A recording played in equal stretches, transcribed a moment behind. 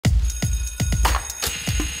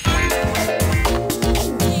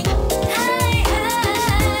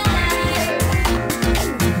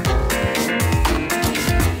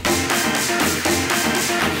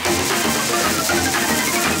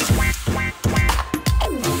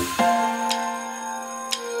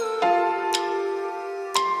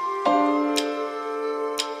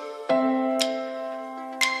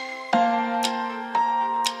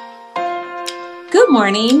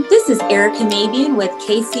morning. This is Erica Mabian with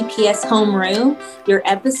KCPS Homeroom, your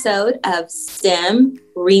episode of STEM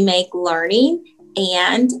Remake Learning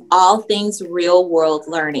and all things real world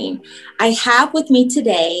learning. I have with me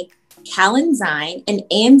today Callan Zine and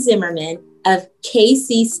Ann Zimmerman of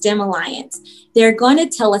KC STEM Alliance. They're going to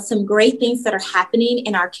tell us some great things that are happening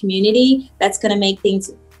in our community that's going to make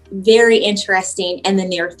things very interesting in the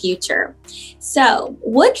near future. So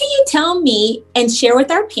what can you tell me and share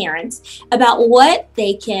with our parents about what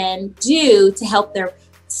they can do to help their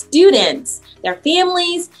students, their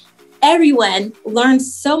families, everyone learn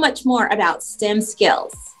so much more about STEM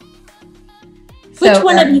skills? Which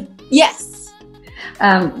one of you? Yes.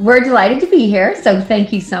 We're delighted to be here. So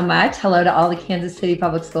thank you so much. Hello to all the Kansas City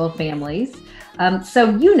Public School families. So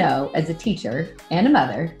you know, as a teacher and a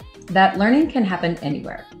mother, that learning can happen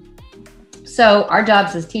anywhere. So our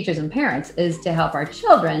jobs as teachers and parents is to help our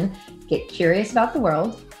children get curious about the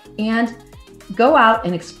world and go out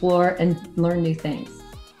and explore and learn new things.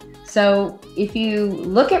 So if you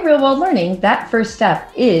look at real world learning, that first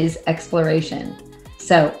step is exploration.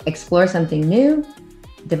 So explore something new,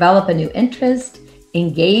 develop a new interest,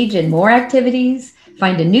 engage in more activities,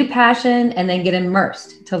 find a new passion, and then get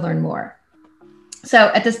immersed to learn more.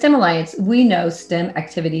 So at the STEM Alliance, we know STEM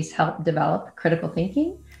activities help develop critical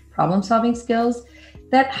thinking, problem-solving skills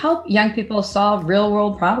that help young people solve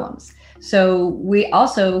real-world problems. So we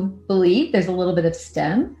also believe there's a little bit of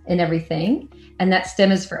STEM in everything, and that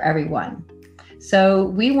STEM is for everyone. So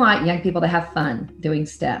we want young people to have fun doing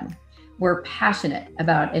STEM. We're passionate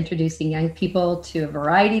about introducing young people to a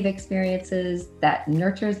variety of experiences that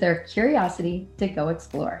nurtures their curiosity to go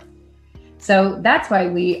explore. So that's why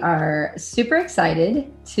we are super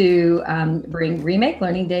excited to bring Remake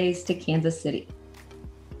Learning Days to Kansas City.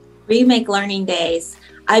 Remake Learning Days.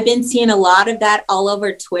 I've been seeing a lot of that all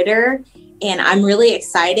over Twitter, and I'm really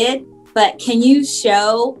excited. But can you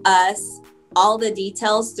show us all the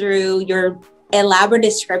details through your elaborate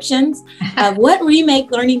descriptions of what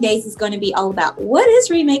Remake Learning Days is going to be all about? What is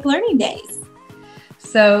Remake Learning Days?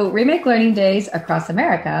 So Remake Learning Days across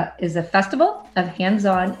America is a festival of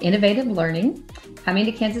hands-on innovative learning coming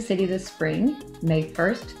to Kansas City this spring, May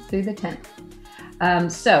 1st through the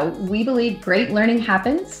 10th. So we believe great learning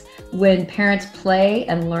happens when parents play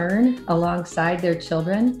and learn alongside their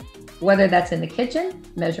children, whether that's in the kitchen,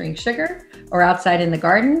 measuring sugar, or outside in the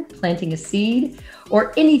garden, planting a seed,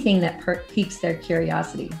 or anything that piques their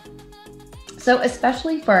curiosity. So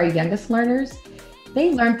especially for our youngest learners,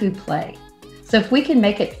 they learn through play. So if we can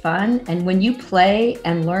make it fun, and when you play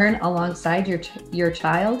and learn alongside your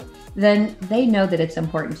child, then they know that it's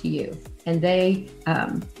important to you, and they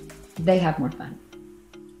have more fun.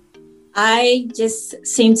 I just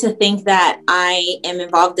seem to think that I am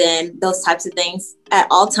involved in those types of things at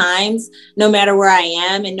all times, no matter where I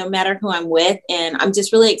am and no matter who I'm with. And I'm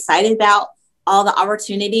just really excited about all the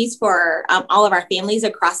opportunities for all of our families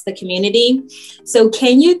across the community. So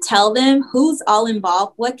can you tell them who's all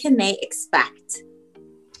involved? What can they expect?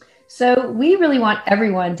 So we really want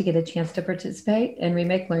everyone to get a chance to participate in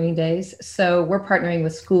Remake Learning Days. So we're partnering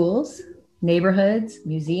with schools, neighborhoods,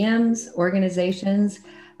 museums, organizations,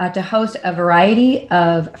 to host a variety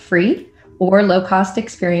of free or low-cost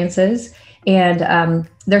experiences. And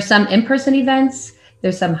there's some in-person events,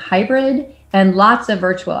 there's some hybrid, and lots of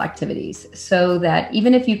virtual activities, so that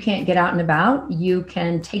even if you can't get out and about, you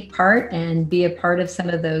can take part and be a part of some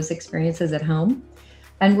of those experiences at home.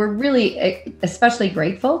 And we're really especially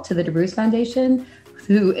grateful to the DeBruce Foundation,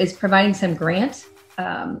 who is providing some grant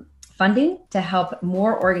funding to help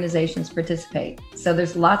more organizations participate. So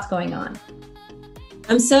there's lots going on.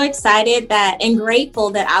 I'm so excited and grateful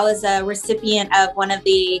that I was a recipient of one of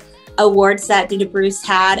the awards that the DeBruce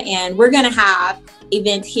had, and we're going to have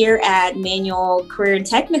event here at Manual Career and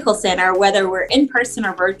Technical Center, whether we're in person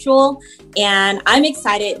or virtual. And I'm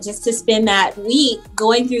excited just to spend that week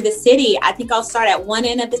going through the city. I think I'll start at one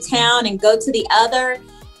end of the town and go to the other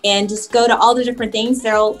and just go to all the different things.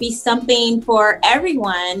 There'll be something for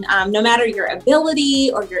everyone, no matter your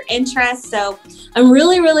ability or your interest. So I'm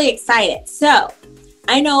really, really excited. So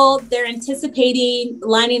I know they're anticipating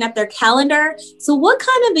lining up their calendar. So what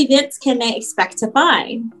kind of events can they expect to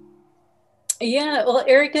find? Yeah, well,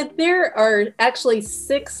 Erica, there are actually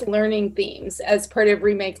 6 learning themes as part of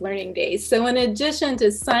Remake Learning Days. So in addition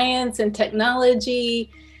to science and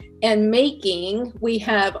technology and making, we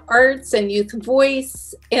have arts and youth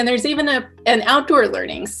voice, and there's even an outdoor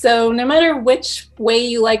learning. So no matter which way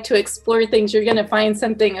you like to explore things, you're going to find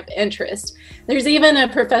something of interest. There's even a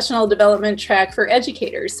professional development track for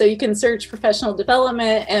educators. So you can search professional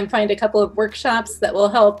development and find a couple of workshops that will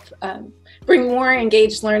help bring more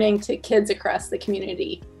engaged learning to kids across the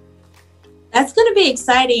community. That's going to be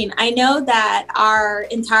exciting. I know that our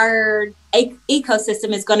entire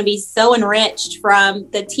ecosystem is going to be so enriched, from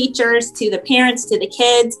the teachers to the parents to the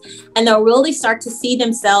kids, and they'll really start to see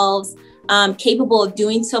themselves capable of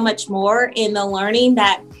doing so much more in the learning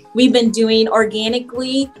that we've been doing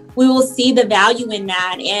organically. We will see the value in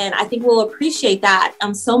that, and I think we'll appreciate that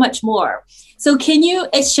so much more. So can you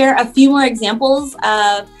share a few more examples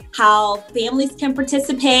of how families can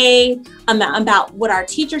participate, about what our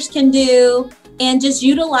teachers can do, and just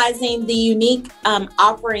utilizing the unique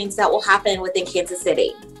offerings that will happen within Kansas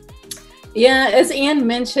City? Yeah, as Ann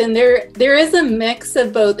mentioned, there is a mix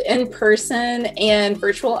of both in-person and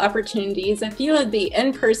virtual opportunities. A few of the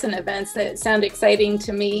in-person events that sound exciting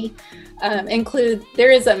to me include,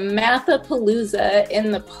 there is a Mathapalooza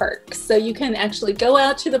in the park. So you can actually go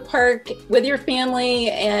out to the park with your family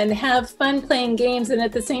and have fun playing games, and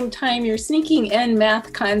at the same time you're sneaking in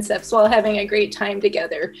math concepts while having a great time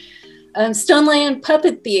together. Stone Lion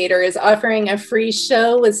Puppet Theater is offering a free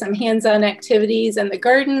show with some hands-on activities in the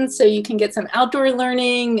garden, so you can get some outdoor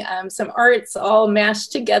learning, some arts all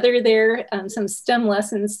mashed together there, some STEM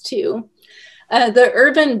lessons too. The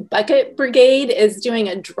Urban Bucket Brigade is doing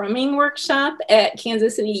a drumming workshop at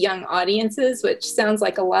Kansas City Young Audiences, which sounds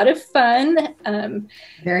like a lot of fun.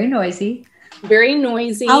 Very noisy. Very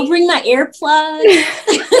noisy. I'll bring my earplugs.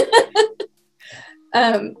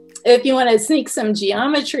 If you want to sneak some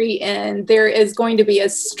geometry in, there is going to be a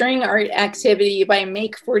string art activity by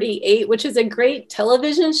Make 48, which is a great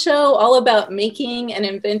television show all about making and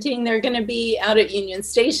inventing. They're going to be out at Union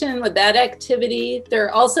Station with that activity.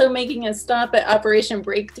 They're also making a stop at Operation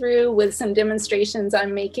Breakthrough with some demonstrations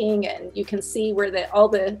on making, and you can see where all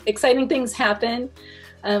the exciting things happen.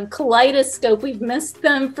 Kaleidoscope, we've missed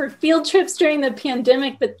them for field trips during the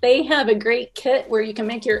pandemic, but they have a great kit where you can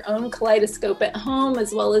make your own kaleidoscope at home,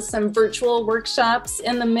 as well as some virtual workshops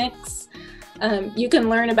in the mix. You can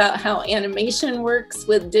learn about how animation works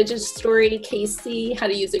with Digistory KC, how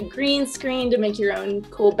to use a green screen to make your own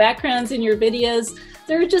cool backgrounds in your videos.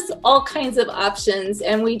 There are just all kinds of options,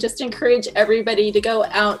 and we just encourage everybody to go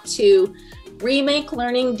out to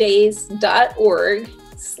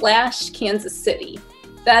remakelearningdays.org/Kansas City.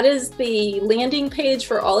 That is the landing page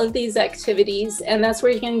for all of these activities, and that's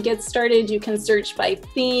where you can get started. You can search by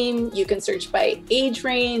theme, you can search by age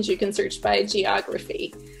range, you can search by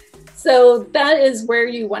geography. So that is where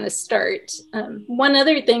you want to start. One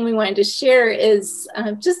other thing we wanted to share is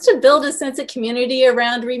just to build a sense of community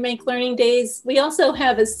around Remake Learning Days, we also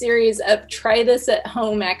have a series of Try This at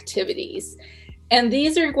Home activities. And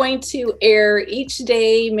these are going to air each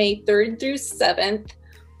day, May 3rd through 7th,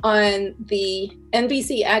 on the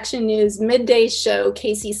NBC Action News midday show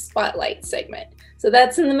KC Spotlight segment. So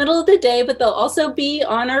that's in the middle of the day, but they'll also be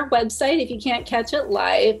on our website if you can't catch it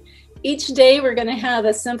live. Each day we're going to have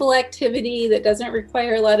a simple activity that doesn't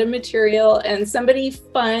require a lot of material and somebody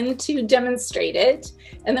fun to demonstrate it.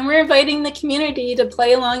 And then we're inviting the community to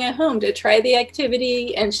play along at home, to try the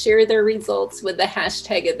activity and share their results with the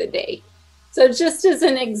hashtag of the day. So just as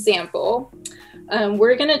an example,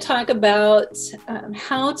 we're going to talk about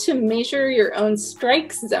how to measure your own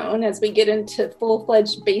strike zone as we get into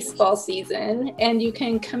full-fledged baseball season, and you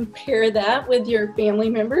can compare that with your family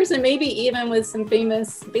members and maybe even with some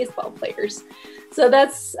famous baseball players. So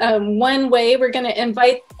that's one way. We're going to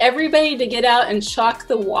invite everybody to get out and chalk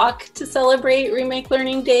the walk to celebrate Remake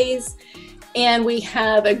Learning Days, and we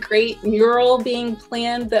have a great mural being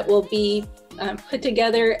planned that will be put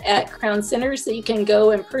together at Crown Center, so you can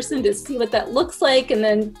go in person to see what that looks like and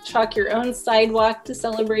then chalk your own sidewalk to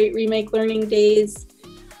celebrate Remake Learning Days.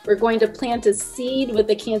 We're going to plant a seed with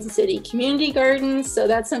the Kansas City Community Garden, so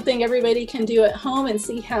that's something everybody can do at home and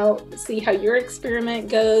see how your experiment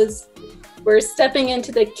goes. We're stepping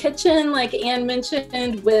into the kitchen, like Ann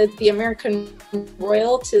mentioned, with the American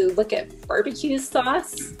Royal to look at barbecue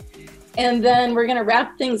sauce. And then we're going to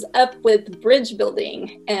wrap things up with bridge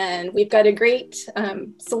building. And we've got a great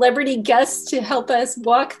celebrity guest to help us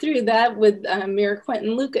walk through that with Mayor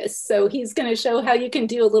Quentin Lucas. So he's going to show how you can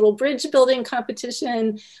do a little bridge building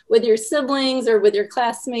competition with your siblings or with your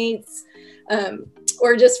classmates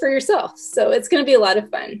or just for yourself. So it's going to be a lot of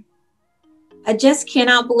fun. I just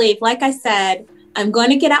cannot believe, like I said, I'm going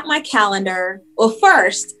to get out my calendar. Well,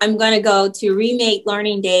 first, I'm going to go to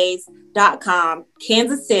remakelearningdays.com,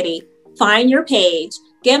 Kansas City. Find your page,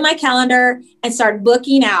 get my calendar, and start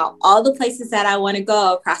booking out all the places that I want to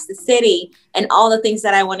go across the city and all the things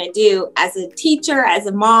that I want to do as a teacher, as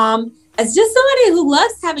a mom, as just somebody who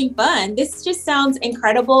loves having fun. This just sounds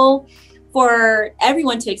incredible for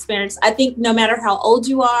everyone to experience. I think no matter how old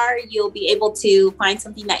you are, you'll be able to find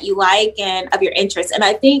something that you like and of your interest. And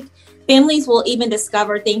I think families will even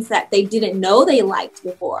discover things that they didn't know they liked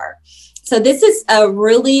before. So this is a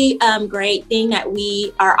really great thing that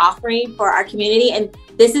we are offering for our community. And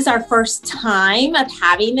this is our first time of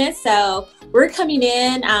having this. So we're coming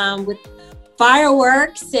in with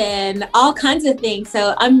fireworks and all kinds of things.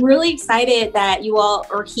 So I'm really excited that you all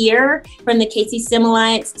are here from the KC STEM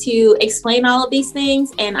Alliance to explain all of these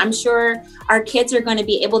things. And I'm sure our kids are going to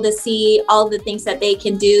be able to see all the things that they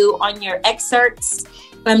can do on your excerpts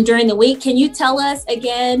during the week. Can you tell us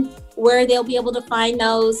again where they'll be able to find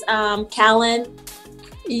those, Callan?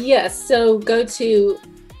 Yes, so go to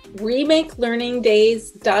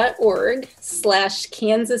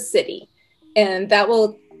remakelearningdays.org/Kansas City, and that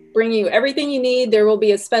will bring you everything you need. There will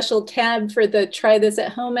be a special tab for the Try This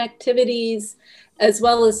at Home activities, as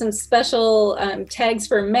well as some special tags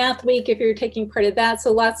for Math Week if you're taking part of that.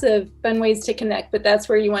 So lots of fun ways to connect, but that's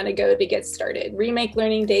where you want to go to get started.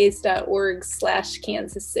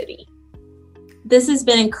 remakelearningdays.org/Kansas City. This has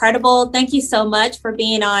been incredible. Thank you so much for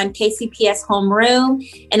being on KCPS Homeroom.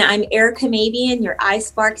 And I'm Erica Mabian, your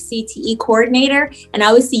iSpark CTE coordinator. And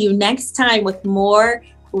I will see you next time with more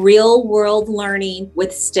real world learning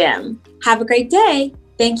with STEM. Have a great day.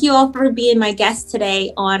 Thank you all for being my guests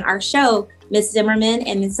today on our show, Ms. Zimmerman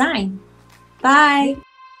and Ms. Zine. Bye.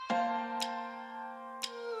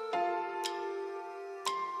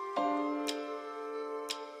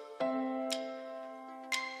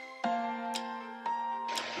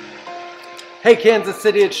 Hey Kansas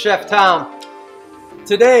City, it's Chef Tom.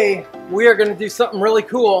 Today we are going to do something really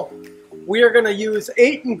cool. We are going to use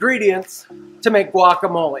 8 ingredients to make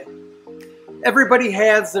guacamole. Everybody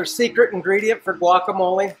has their secret ingredient for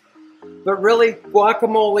guacamole, but really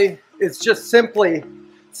guacamole is just simply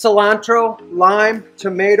cilantro, lime,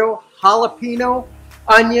 tomato, jalapeno,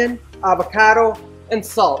 onion, avocado, and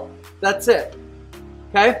salt. That's it.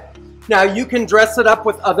 Okay? Now you can dress it up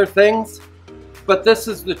with other things, but this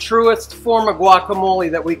is the truest form of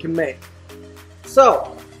guacamole that we can make.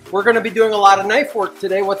 So, we're going to be doing a lot of knife work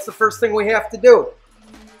today. What's the first thing we have to do?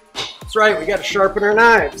 That's right, we got to sharpen our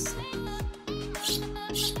knives.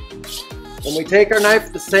 And we take our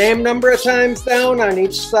knife the same number of times down on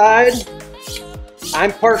each side.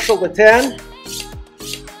 I'm partial to 10.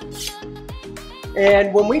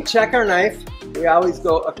 And when we check our knife, we always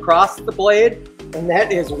go across the blade, and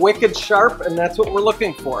that is wicked sharp, and that's what we're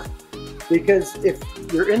looking for. Because if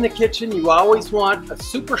you're in the kitchen, you always want a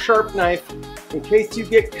super sharp knife in case you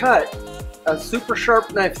get cut. A super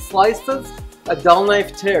sharp knife slices, a dull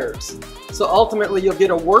knife tears. So ultimately you'll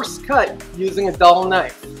get a worse cut using a dull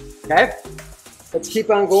knife, okay? Let's keep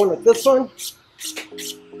on going with this one.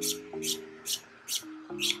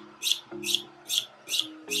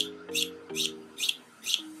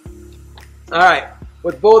 All right,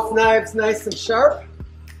 with both knives nice and sharp,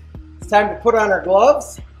 it's time to put on our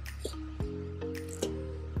gloves.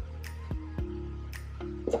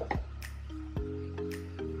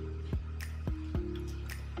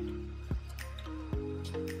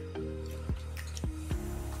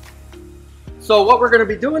 So what we're going to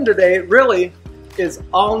be doing today really is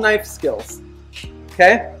all knife skills,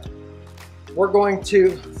 okay? We're going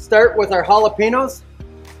to start with our jalapenos.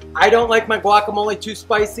 I don't like my guacamole too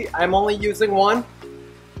spicy. I'm only using one.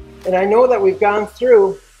 And I know that we've gone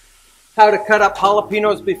through how to cut up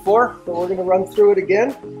jalapenos before, but we're going to run through it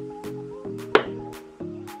again.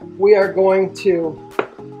 We are going to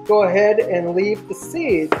go ahead and leave the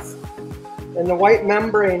seeds and the white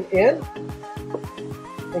membrane in,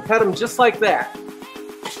 and cut them just like that.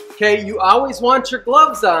 Okay, you always want your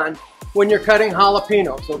gloves on when you're cutting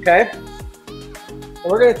jalapenos, okay? And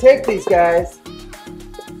we're gonna take these guys,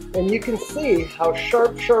 and you can see how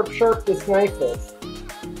sharp, sharp, sharp this knife is.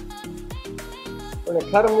 We're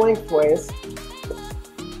gonna cut them lengthways.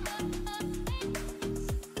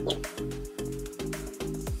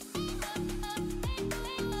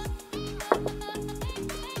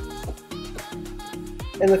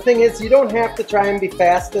 And the thing is, you don't have to try and be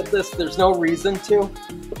fast at this. There's no reason to.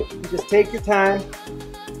 You just take your time.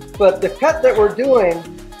 But the cut that we're doing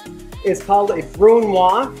is called a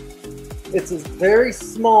brunoise. It's a very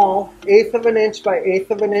small 1/8 of an inch by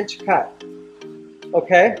 1/8 of an inch cut.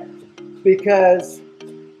 Okay? Because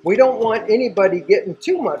we don't want anybody getting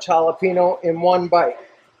too much jalapeno in one bite.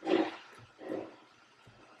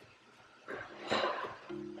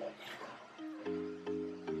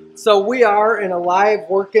 So we are in a live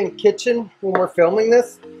working kitchen when we're filming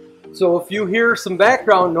this. So if you hear some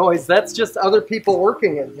background noise, that's just other people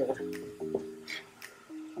working in here.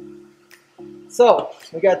 So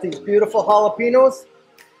we got these beautiful jalapenos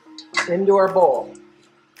into our bowl.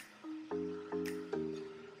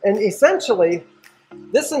 And essentially,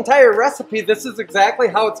 This entire recipe, this is exactly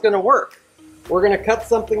how it's going to work. We're going to cut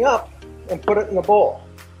something up and put it in a bowl.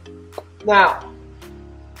 Now,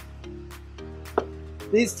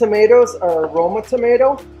 these tomatoes are Roma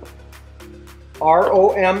tomato,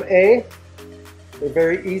 R-O-M-A. They're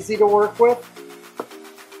very easy to work with.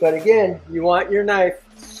 But again, you want your knife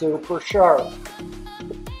super sharp.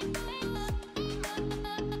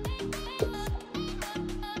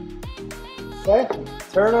 Okay,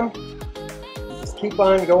 turn them. Just keep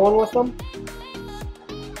on going with them.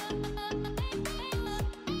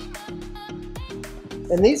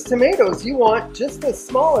 And these tomatoes you want just as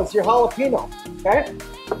small as your jalapeno, okay?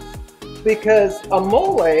 Because a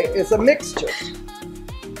mole is a mixture.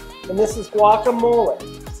 And this is guacamole.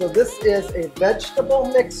 So this is a vegetable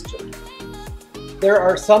mixture. There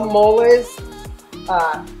are some moles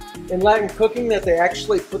in Latin cooking that they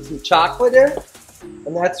actually put some chocolate in.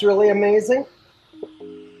 And that's really amazing.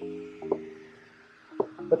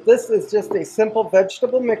 But this is just a simple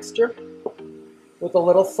vegetable mixture with a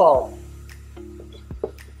little salt.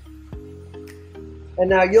 And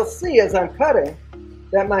now you'll see as I'm cutting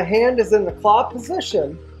that my hand is in the claw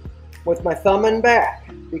position with my thumb and back.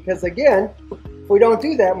 Because again, if we don't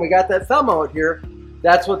do that and we got that thumb out here,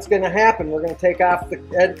 that's what's going to happen. We're going to take off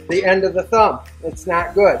the end of the thumb. It's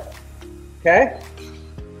not good. Okay?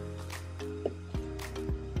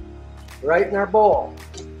 Right in our bowl.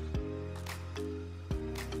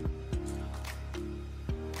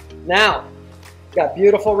 Now, got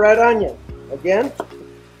beautiful red onion. Again,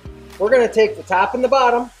 we're going to take the top and the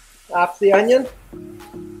bottom off the onion.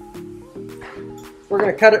 We're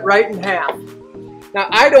going to cut it right in half. Now,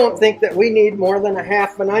 I don't think that we need more than a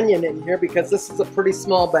half an onion in here because this is a pretty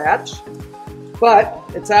small batch. But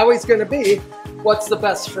it's always going to be what's the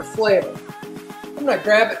best for flavor. I'm going to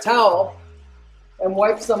grab a towel and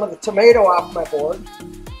wipe some of the tomato off my board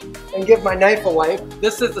and give my knife a wipe.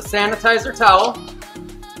 This is a sanitizer towel.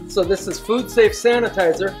 So this is food safe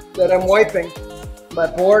sanitizer that I'm wiping my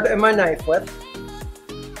board and my knife with.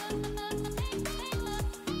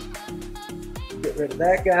 Get rid of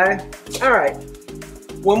that guy. All right,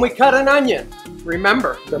 when we cut an onion,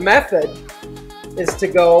 remember the method is to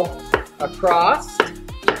go across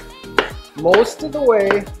most of the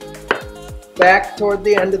way back toward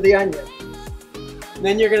the end of the onion. And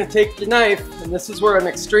then you're going to take your knife, and this is where an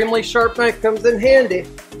extremely sharp knife comes in handy,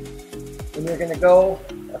 and you're going to go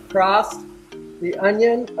across the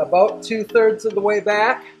onion about 2/3 of the way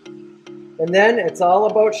back, and then it's all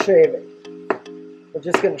about shaving. We're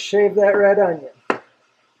just going to shave that red onion.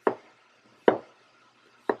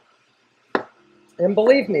 And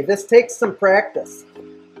believe me, this takes some practice.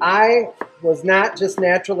 I was not just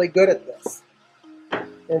naturally good at this.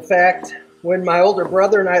 In fact, when my older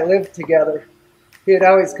brother and I lived together, he had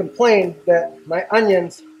always complained that my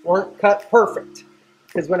onions weren't cut perfect.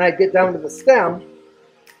 Because when I get down to the stem,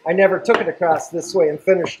 I never took it across this way and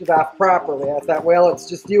finished it off properly. I thought, well, it's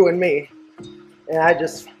just you and me. And I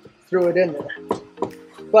just threw it in there.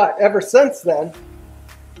 But ever since then,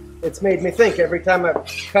 it's made me think every time I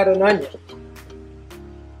cut an onion.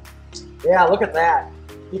 Yeah, look at that.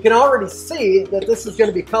 You can already see that this is going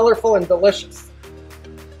to be colorful and delicious.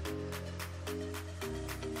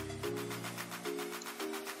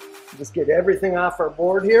 Just get everything off our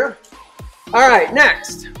board here. All right,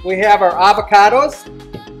 next we have our avocados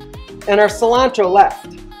and our cilantro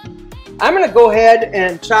left. I'm going to go ahead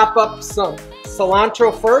and chop up some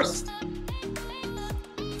cilantro first.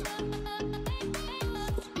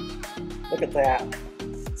 Look at that.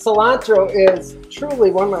 Cilantro is truly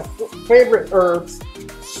one of my favorite herbs.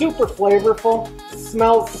 Super flavorful.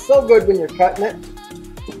 Smells so good when you're cutting it.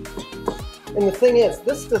 And the thing is,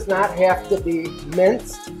 this does not have to be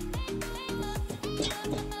minced.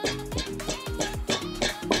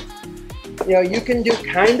 You know, you can do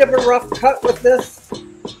kind of a rough cut with this.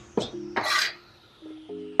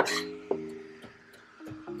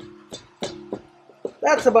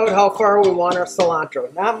 That's about how far we want our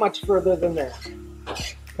cilantro. Not much further than that.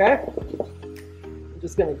 Okay? I'm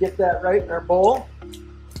just going to get that right in our bowl.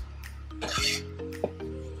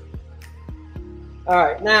 All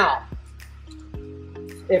right, now,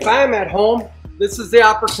 if I'm at home, this is the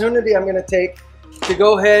opportunity I'm going to take to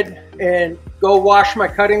go ahead and go wash my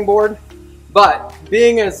cutting board. But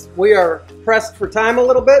being as we are pressed for time a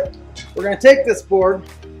little bit, we're going to take this board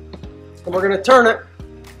and we're going to turn it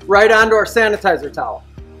right onto our sanitizer towel.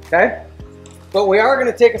 Okay? But we are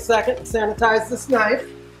going to take a second and sanitize this knife.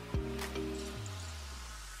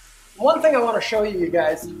 One thing I want to show you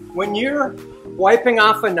guys, when you're wiping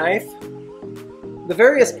off a knife, the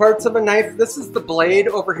various parts of a knife, this is the blade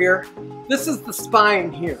over here. This is the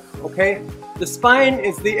spine here, okay? The spine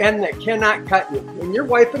is the end that cannot cut you. When you're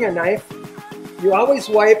wiping a knife, you always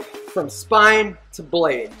wipe from spine to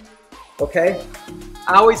blade, okay?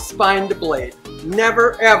 Always spine to blade.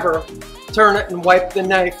 Never ever turn it and wipe the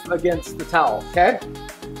knife against the towel, okay?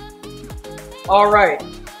 All right,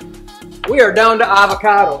 we are down to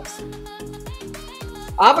avocados.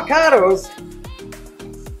 Avocados,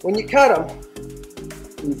 when you cut them,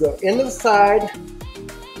 you go into the side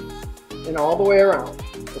and all the way around,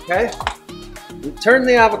 okay? You turn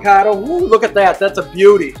the avocado, woo, look at that, that's a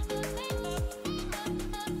beauty.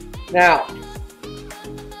 Now,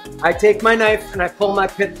 I take my knife and I pull my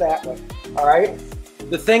pit that way, all right?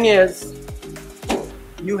 The thing is,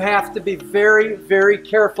 you have to be very, very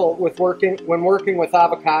careful with when working with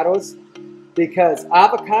avocados, because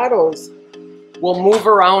avocados will move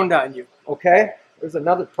around on you, okay? There's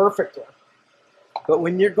another perfect one. But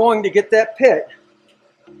when you're going to get that pit,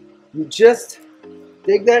 you just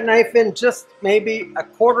dig that knife in just maybe a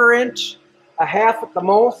 1/4 inch, a half at the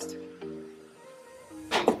most,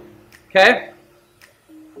 okay?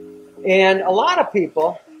 And a lot of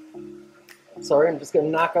people, sorry, I'm just going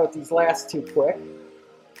to knock out these last two quick.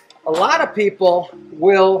 A lot of people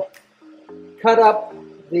will cut up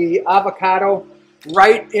the avocado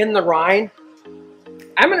right in the rind.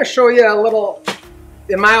 I'm going to show you a little,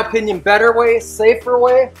 in my opinion, better way, safer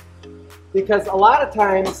way, because a lot of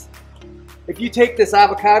times if you take this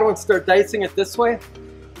avocado and start dicing it this way,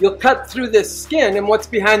 you'll cut through this skin, and what's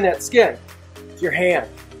behind that skin? Your hand.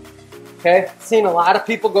 Okay, I've seen a lot of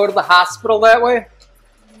people go to the hospital that way.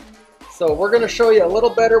 So we're going to show you a little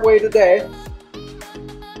better way today.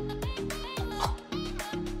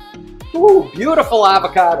 Ooh, beautiful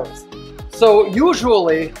avocados. So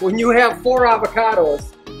usually when you have 4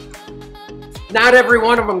 avocados, not every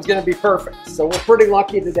one of them is going to be perfect. So we're pretty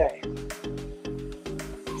lucky today.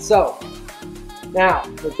 So now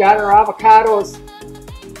we've got our avocados.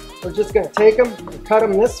 We're just going to take them and cut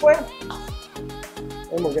them this way.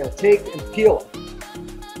 And we're going to take and peel them.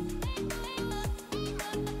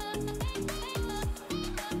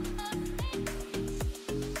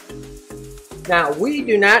 Now, we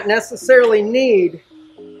do not necessarily need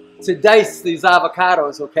to dice these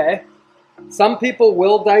avocados, okay? Some people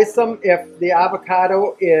will dice them if the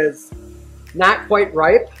avocado is not quite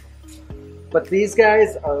ripe, but these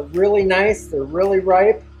guys are really nice, they're really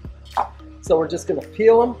ripe, so we're just going to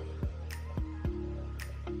peel them.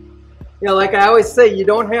 You know, like I always say, you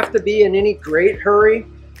don't have to be in any great hurry.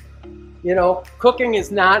 You know, cooking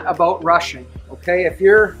is not about rushing, okay? If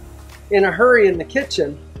you're in a hurry in the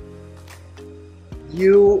kitchen,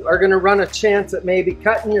 you are going to run a chance at maybe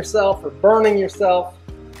cutting yourself or burning yourself.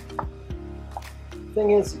 The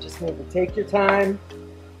thing is, you just need to take your time.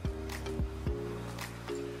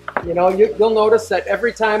 You know, you'll notice that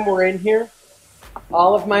every time we're in here,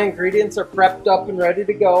 all of my ingredients are prepped up and ready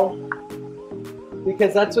to go,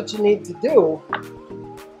 because that's what you need to do.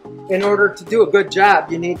 In order to do a good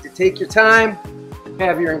job, you need to take your time,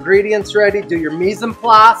 have your ingredients ready, do your mise en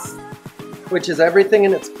place, which is everything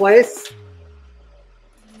in its place.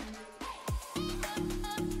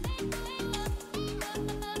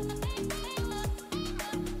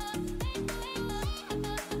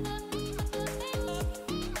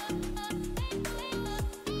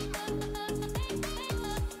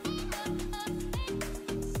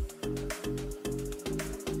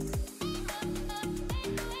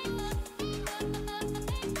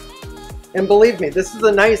 And believe me, this is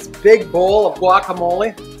a nice big bowl of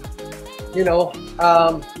guacamole. You know,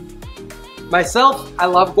 myself, I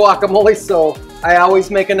love guacamole, so I always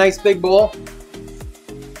make a nice big bowl.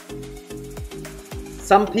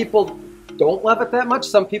 Some people don't love it that much.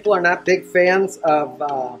 Some people are not big fans of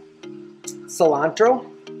cilantro.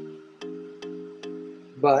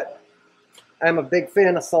 But I'm a big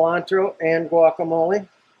fan of cilantro and guacamole.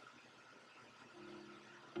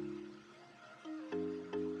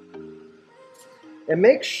 And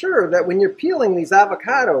make sure that when you're peeling these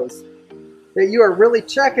avocados, that you are really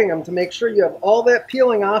checking them to make sure you have all that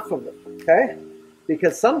peeling off of them, okay?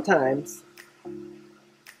 Because sometimes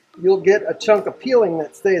you'll get a chunk of peeling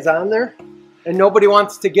that stays on there, and nobody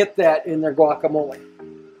wants to get that in their guacamole.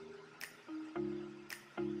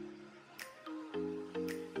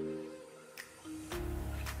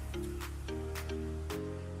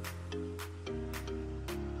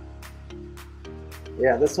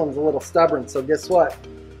 Yeah, this one's a little stubborn, so guess what?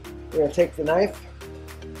 We're going to take the knife,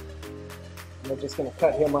 and we're just going to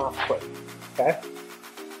cut him off quick, okay?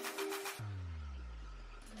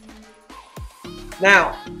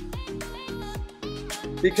 Now,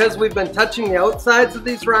 because we've been touching the outsides of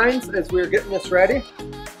these rinds as we were getting this ready,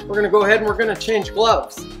 we're going to go ahead and we're going to change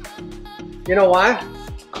gloves. You know why?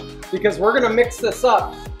 Because we're gonna mix this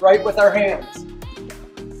up right with our hands.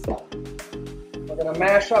 We're gonna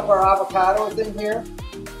mash up our avocados in here.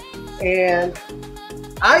 And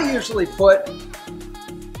I usually put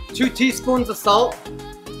 2 teaspoons of salt.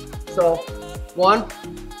 So 1,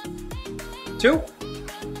 2.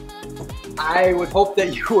 I would hope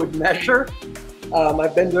that you would measure.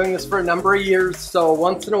 I've been doing this for a number of years, so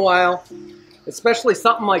once in a while, especially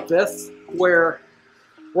something like this, where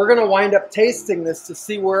we're gonna wind up tasting this to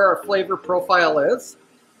see where our flavor profile is.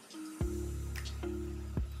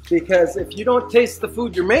 Because if you don't taste the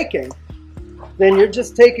food you're making, then you're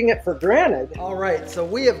just taking it for granted. All right, so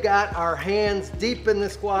we have got our hands deep in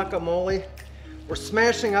this guacamole. We're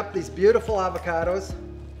smashing up these beautiful avocados.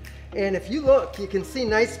 And if you look, you can see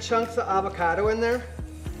nice chunks of avocado in there.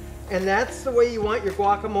 And that's the way you want your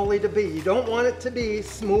guacamole to be. You don't want it to be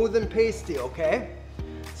smooth and pasty, okay?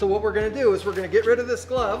 So what we're gonna do is we're gonna get rid of this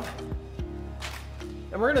glove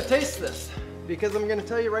and we're gonna taste this, because I'm gonna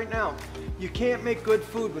tell you right now, you can't make good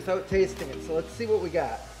food without tasting it. So let's see what we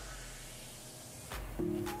got.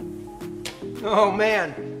 Oh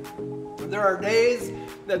man, there are days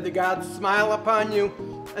that the gods smile upon you,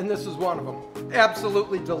 and this is one of them.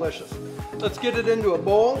 Absolutely delicious. Let's get it into a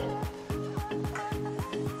bowl.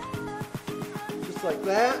 Just like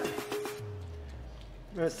that.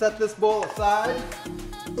 I'm gonna set this bowl aside.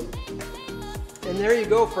 And there you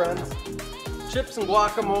go, friends. Chips and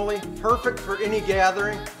guacamole, perfect for any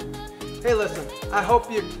gathering. Hey listen, I hope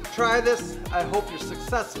you try this. I hope you're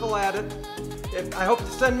successful at it. I hope to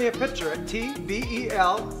send me a picture at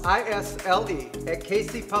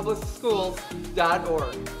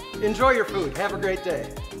tbelisle@kcpublicschools.org. Enjoy your food. Have a great day.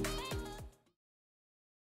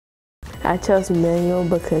 I chose manual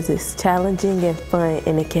because it's challenging and fun,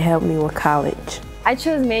 and it can help me with college. I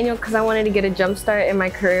chose manual because I wanted to get a jump start in my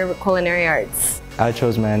career with culinary arts. I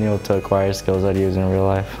chose manual to acquire skills I'd use in real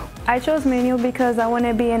life. I chose manual because I want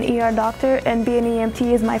to be an ER doctor, and being an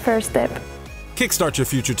EMT is my first step. Kickstart your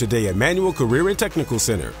future today at Manual Career and Technical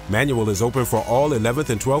Center. Manual is open for all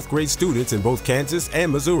 11th and 12th grade students in both Kansas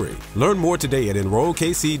and Missouri. Learn more today at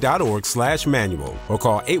enrollkc.org/manual or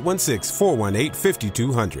call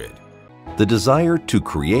 816-418-5200. The desire to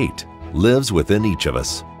create lives within each of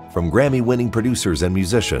us. From Grammy-winning producers and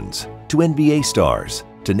musicians, to NBA stars,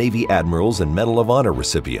 to Navy admirals and Medal of Honor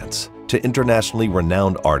recipients, to internationally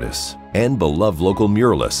renowned artists, and beloved local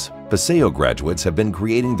muralists, Paseo graduates have been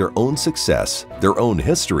creating their own success, their own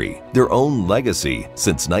history, their own legacy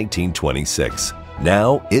since 1926.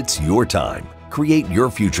 Now it's your time. Create your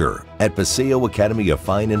future at Paseo Academy of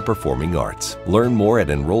Fine and Performing Arts. Learn more at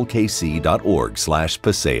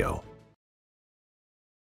enrollkc.org/Paseo.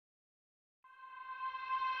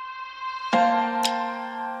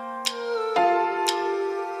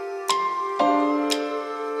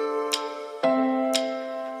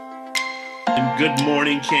 Good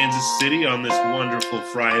morning, Kansas City, on this wonderful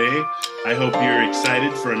Friday. I hope you're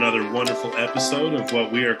excited for another wonderful episode of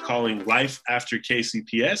what we are calling Life After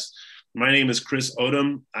KCPS. My name is Chris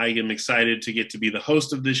Odom. I am excited to get to be the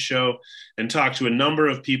host of this show and talk to a number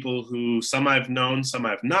of people who some I've known, some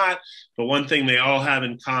I've not, but one thing they all have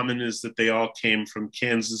in common is that they all came from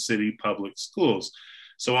Kansas City Public Schools.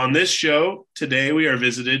 So on this show today, we are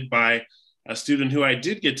visited by a student who I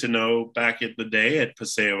did get to know back at the day at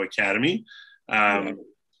Paseo Academy.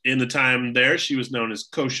 In the time there, she was known as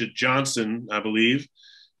Kosha Johnson, I believe.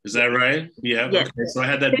 Is that right? Yeah. Yes. Okay. So I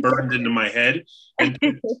had that burned into my head. And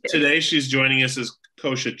today she's joining us as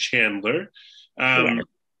Kosha Chandler.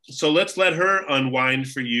 So let's let her unwind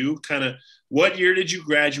for you. Kind of what year did you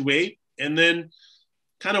graduate? And then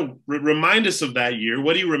kind of remind us of that year.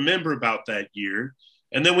 What do you remember about that year?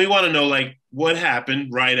 And then we want to know, like, what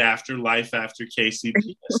happened right after Life After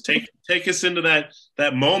KCPS. Take us into that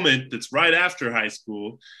moment that's right after high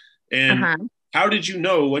school. And how did you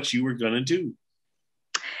know what you were going to do?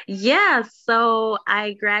 Yeah, so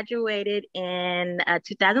I graduated in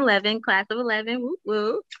 2011, class of 11. Woo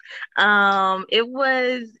woo. It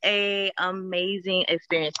was a amazing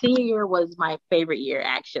experience. Senior year was my favorite year,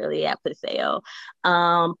 actually, at Paseo.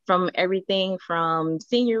 From everything from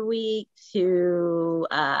senior week to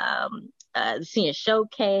senior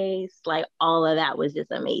showcase, like all of that was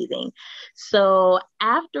just amazing. So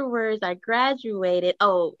afterwards, I graduated.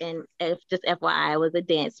 Oh, and just FYI, I was a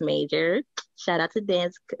dance major. Shout out to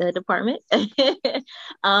dance department.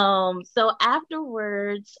 So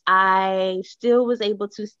afterwards, I still was able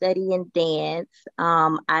to study and dance.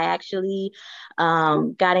 I actually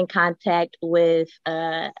got in contact with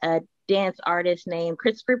a dance artist named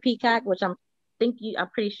Christopher Peacock, which I'm I'm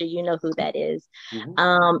pretty sure you know who that is.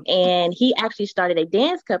 Mm-hmm. And he actually started a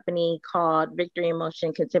dance company called Victory in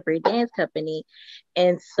Motion Contemporary Dance Company.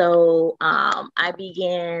 And so I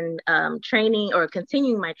began training or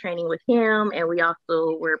continuing my training with him. And we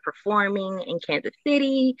also were performing in Kansas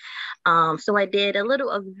City. So I did a little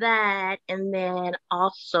of that. And then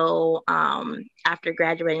also after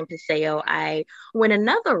graduating Paseo, I went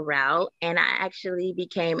another route and I actually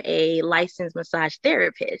became a licensed massage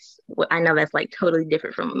therapist. I know that's like totally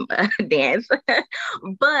different from dance,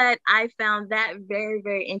 but I found that very,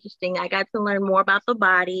 very interesting. I got to learn more about the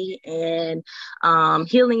body and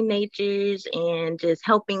healing natures and just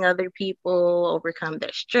helping other people overcome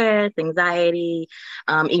their stress, anxiety,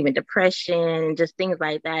 even depression, and just things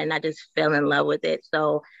like that. And I just fell in love with it.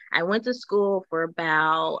 So I went to school for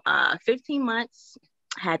about 15 months.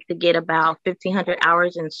 Had to get about 1,500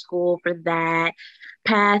 hours in school for that,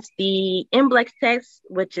 passed the NBLEX test,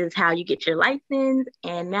 which is how you get your license.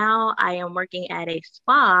 And now I am working at a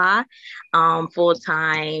spa full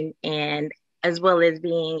time, and as well as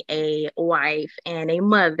being a wife and a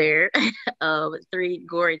mother of 3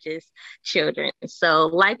 gorgeous children. So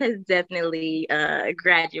life has definitely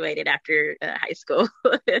graduated after high school.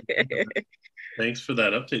 Thanks for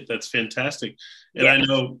that update. That's fantastic. And Yes. I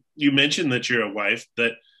know you mentioned that you're a wife.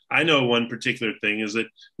 That I know one particular thing is that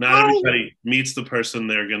not everybody meets the person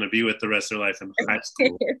they're going to be with the rest of their life in high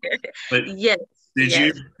school. But yes.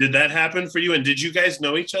 did that happen for you? And did you guys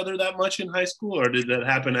know each other that much in high school, or did that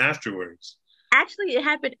happen afterwards? Actually, it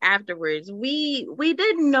happened afterwards. We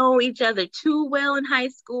didn't know each other too well in high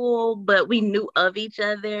school, but we knew of each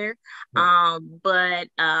other. So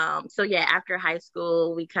yeah, after high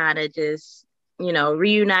school, we kind of just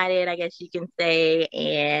reunited, I guess you can say.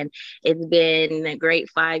 And it's been a great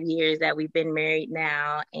 5 years that we've been married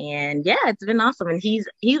now. And yeah, it's been awesome. And he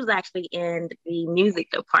was actually in the music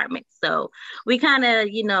department. So we kind of,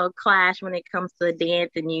 clash when it comes to dance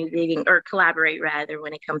and music, or collaborate rather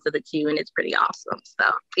when it comes to the two. And it's pretty awesome. So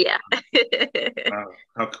yeah. Wow,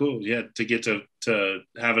 how cool. Yeah. To get to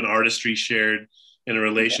have an artistry shared in a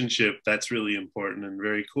relationship, that's really important and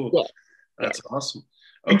very cool. Yeah. That's awesome.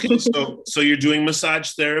 Okay, so you're doing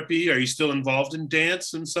massage therapy. Are you still involved in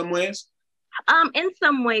dance in some ways? In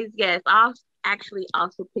some ways, yes. I've actually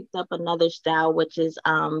also picked up another style, which is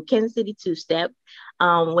Kansas City two-step,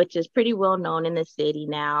 which is pretty well known in the city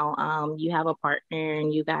now. You have a partner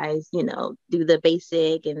and you guys, do the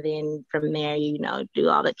basic, and then from there, do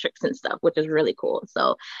all the tricks and stuff, which is really cool.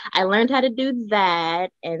 So I learned how to do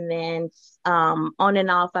that, and then on and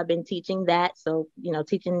off, I've been teaching that. So,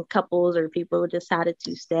 teaching couples or people just how to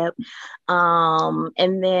two-step.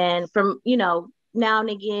 And then from, now and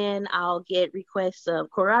again, I'll get requests of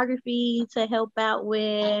choreography to help out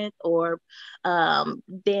with, or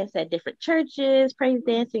dance at different churches, praise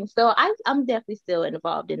dancing. So I'm definitely still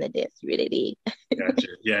involved in the dance community. Gotcha.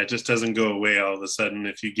 Yeah, it just doesn't go away all of a sudden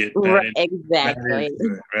if you get that. Right, exactly.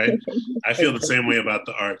 That right? I feel the same way about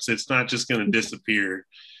the arts. It's not just going to disappear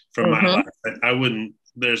from my life. I wouldn't.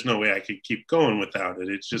 There's no way I could keep going without it.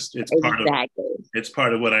 It's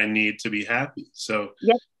part of what I need to be happy. So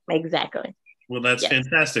yep, exactly. Well, that's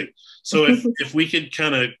fantastic. So if we could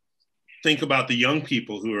kind of think about the young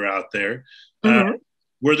people who are out there,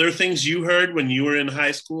 were there things you heard when you were in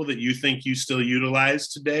high school that you think you still utilize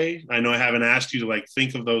today? I know I haven't asked you to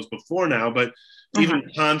think of those before now, but even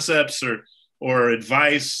concepts or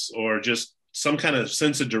advice, or just some kind of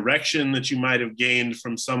sense of direction that you might have gained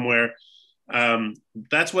from somewhere.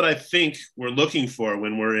 That's what I think we're looking for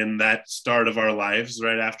when we're in that start of our lives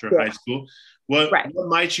right after high school. What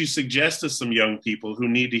might you suggest to some young people who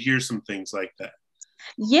need to hear some things like that?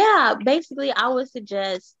 Yeah, basically, I would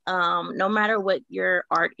suggest no matter what your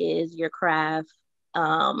art is, your craft,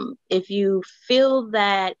 if you feel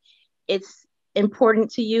that it's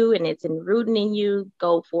important to you and it's rooted in you,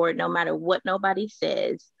 go for it, no matter what nobody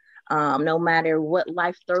says. No matter what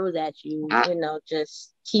life throws at you,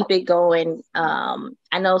 just keep it going.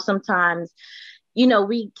 I know sometimes,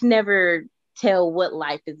 we can never tell what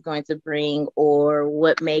life is going to bring or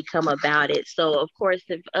what may come about it. So of course,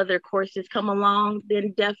 if other courses come along,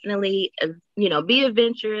 then definitely, be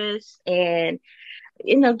adventurous and,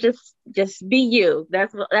 just be you.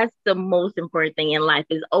 That's the most important thing in life,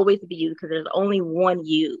 is always be you, because there's only one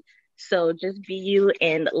you. So just be you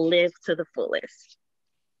and live to the fullest.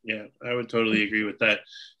 Yeah, I would totally agree with that.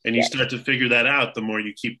 And you start to figure that out the more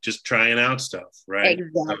you keep just trying out stuff, right?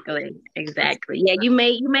 Exactly. Yeah, you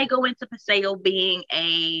may go into Paseo being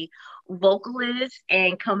a vocalist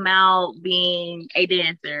and come out being a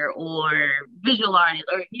dancer or visual artist,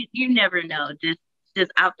 or you never know.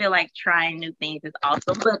 Just I feel like trying new things is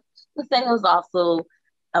awesome. But Paseo is also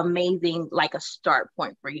amazing, like a start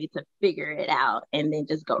point for you to figure it out and then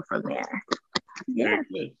just go from there. Yeah. Very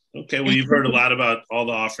good. Okay, well, you've heard a lot about all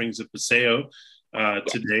the offerings at Paseo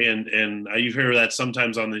today, and you've heard that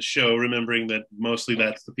sometimes on this show, remembering that mostly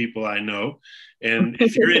that's the people I know. And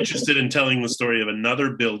if you're interested in telling the story of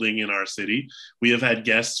another building in our city, we have had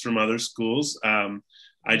guests from other schools.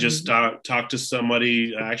 I just talked to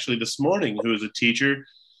somebody actually this morning who is a teacher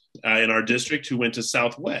in our district who went to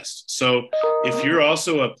Southwest. So if you're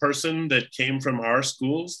also a person that came from our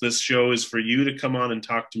schools, this show is for you to come on and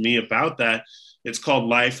talk to me about that. It's called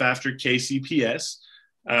Life After KCPS.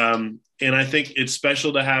 And I think it's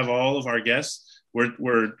special to have all of our guests.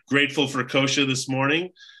 We're grateful for Kosha this morning.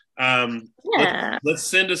 Let's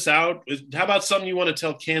send us out. How about something you want to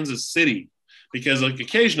tell Kansas City? Because like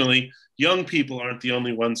occasionally young people aren't the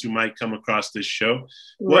only ones who might come across this show.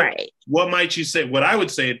 What might you say? What I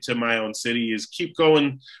would say to my own city is keep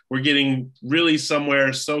going. We're getting really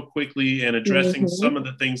somewhere so quickly and addressing some of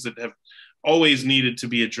the things that have always needed to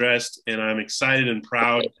be addressed. And I'm excited and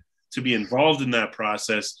proud to be involved in that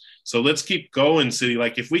process. So let's keep going, city.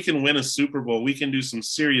 Like if we can win a Super Bowl, we can do some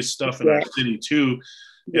serious stuff in our city too.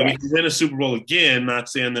 And we can win a Super Bowl again, not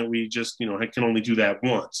saying that we just, can only do that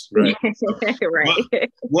once, right? So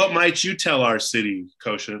what might you tell our city,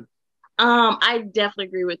 Kosha? I definitely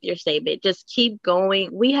agree with your statement. Just keep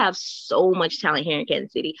going. We have so much talent here in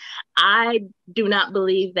Kansas City. I do not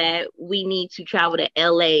believe that we need to travel to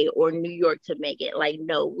LA or New York to make it. Like,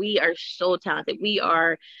 no, we are so talented.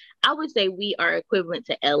 I would say we are equivalent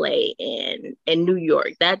to LA and New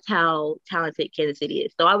York. That's how talented Kansas City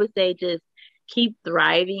is. So I would say just keep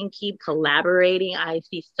thriving, keep collaborating. I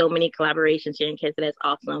see so many collaborations here in Kansas. That's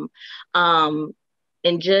awesome.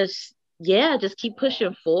 And just keep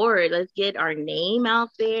pushing forward. Let's get our name out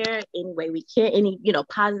there any way we can, any,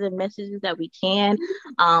 positive messages that we can.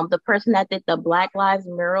 The person that did the Black Lives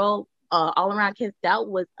mural all around Kansas, that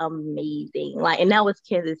was amazing. And that was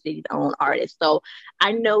Kansas City's own artist. So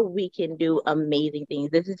I know we can do amazing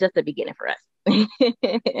things. This is just the beginning for us.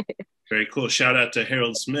 Very cool. Shout out to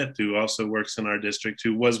Harold Smith, who also works in our district,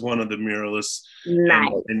 who was one of the muralists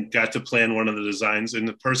and got to plan one of the designs. And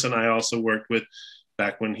the person I also worked with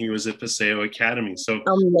back when he was at Paseo Academy. So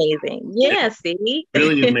amazing. Yeah, see?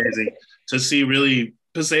 Really amazing to see really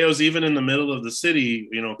Paseo's even in the middle of the city,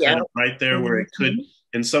 kind of right there where it could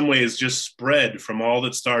in some ways just spread from all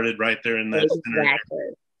that started right there in that center.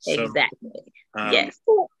 So, yes.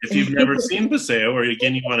 If you've never seen Paseo, or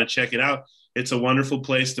again, you want to check it out, it's a wonderful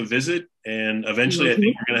place to visit. And eventually I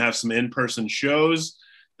think we're going to have some in-person shows.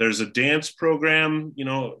 There's a dance program,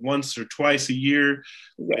 once or twice a year.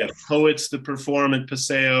 We have poets that perform at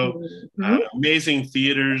Paseo, amazing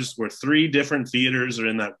theaters where 3 different theaters are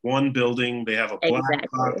in that one building. They have a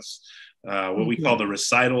black box, what we call the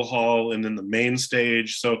recital hall, and then the main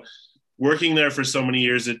stage. So working there for so many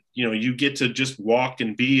years that, you get to just walk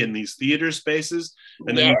and be in these theater spaces,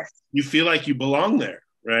 and then you feel like you belong there,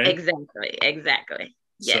 right? Exactly.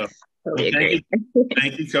 Yes. So,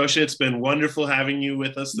 thank you, Kosha. It's been wonderful having you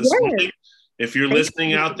with us this morning. If you're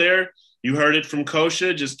listening out there, you heard it from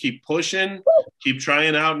Kosha. Just keep pushing, keep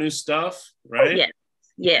trying out new stuff, right?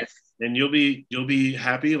 Yes. And you'll be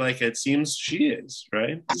happy, like it seems she is,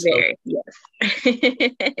 right? Very, yes.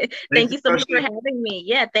 Thank you so much for having me.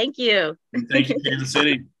 Yeah, thank you. And thank you, Kansas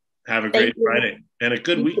City. Have a great Friday and a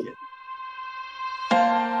good weekend.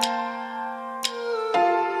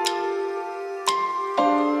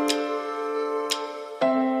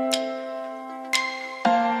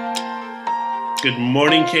 Good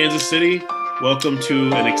morning, Kansas City. Welcome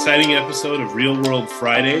to an exciting episode of Real World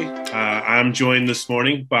Friday. I'm joined this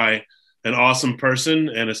morning by an awesome person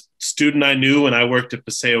and a student I knew when I worked at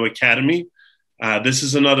Paseo Academy. This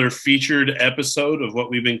is another featured episode of what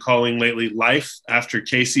we've been calling lately Life After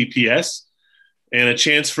KCPS, and a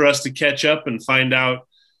chance for us to catch up and find out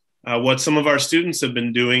what some of our students have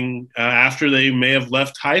been doing after they may have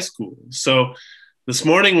left high school. So this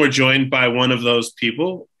morning we're joined by one of those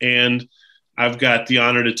people, and I've got the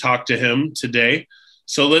honor to talk to him today.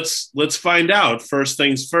 So let's find out. First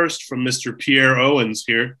things first, from Mr. Pierre Owens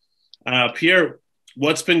here. Pierre,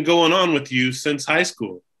 what's been going on with you since high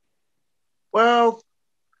school? Well,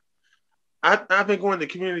 I've been going to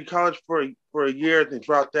community college for a year, then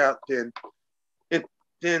dropped out.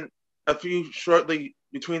 Then a few shortly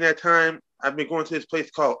between that time, I've been going to this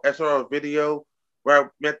place called SRO Video, where I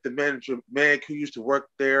met the manager, Meg, who used to work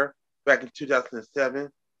there back in 2007.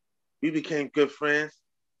 We became good friends.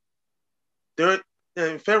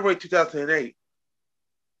 In February 2008,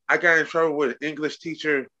 I got in trouble with an English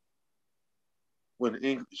teacher, with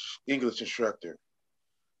an English instructor.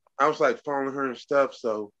 I was like following her and stuff,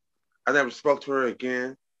 so I never spoke to her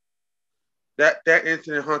again. that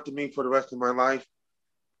incident haunted me for the rest of my life.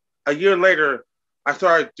 A year later, I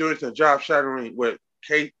started doing some job shadowing with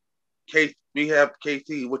we have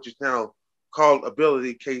KC, which is now called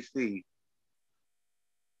Ability KC.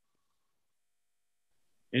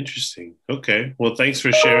 Interesting. Okay. Well, thanks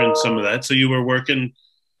for sharing some of that. So you were working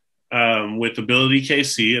with Ability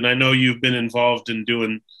KC, and I know you've been involved in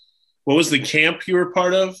doing, what was the camp you were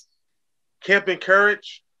part of? Camp and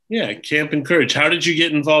Courage. Yeah, Camp and Courage. How did you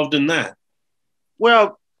get involved in that?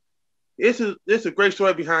 Well, this is a great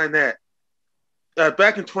story behind that.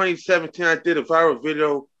 Back in 2017, I did a viral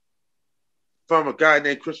video from a guy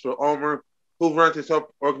named Christopher Ulmer, who runs this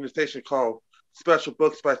organization called Special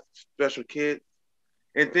Books by Special Kids.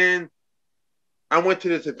 And then I went to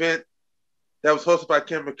this event that was hosted by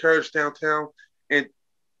Camp and Courage downtown, and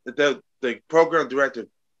the program director,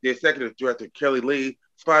 the executive director, Kelly Lee,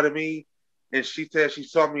 spotted me, and she said she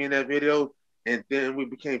saw me in that video, and then we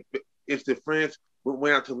became instant friends. We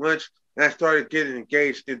went out to lunch, and I started getting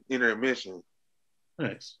engaged in her mission.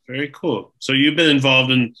 Nice. Very cool. So you've been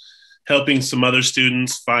involved in helping some other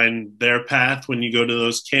students find their path when you go to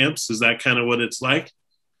those camps. Is that kind of what it's like?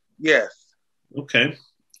 Yes. Okay.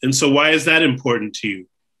 And so why is that important to you?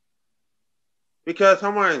 Because I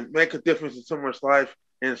want to make a difference in someone's life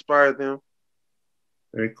and inspire them.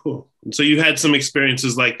 Very cool. And so you had some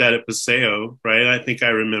experiences like that at Paseo, right? I think I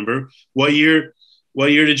remember. What year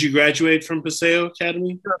did you graduate from Paseo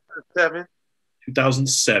Academy? 2007.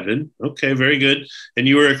 2007. Okay, very good. And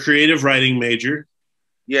you were a creative writing major?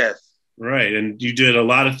 Yes. Right. And you did a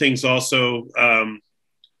lot of things also.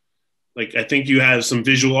 Like I think you have some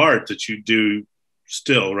visual art that you do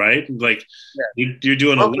still, right? Like you're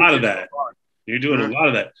doing a lot of that. You're doing a lot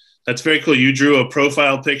of that. That's very cool. You drew a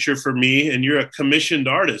profile picture for me, and you're a commissioned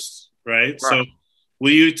artist, right? So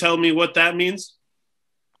will you tell me what that means?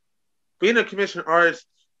 Being a commissioned artist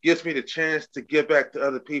gives me the chance to give back to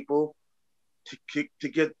other people, to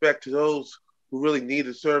get back to those who really need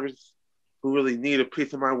a service, who really need a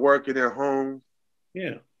piece of my work in their home.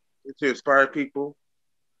 Yeah. To inspire people.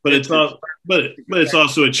 But it's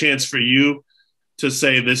also a chance for you to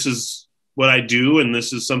say, this is what I do, and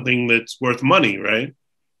this is something that's worth money, right?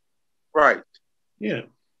 Right. Yeah,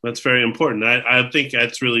 that's very important. I think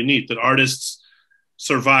that's really neat that artists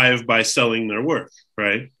survive by selling their work,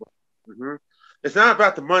 right? Mm-hmm. It's not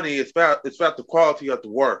about the money. It's about the quality of the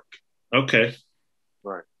work. Okay.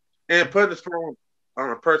 Right. And putting a smile on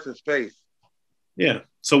a person's face. Yeah.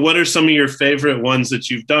 So what are some of your favorite ones that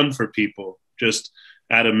you've done for people, just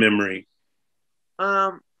out of memory?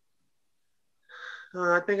 I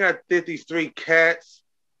think I did these 3 cats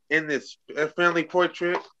in this family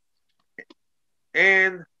portrait.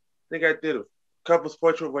 And I think I did a couple's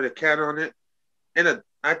portrait with a cat on it. And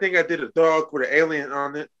I think I did a dog with an alien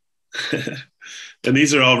on it. And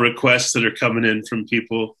these are all requests that are coming in from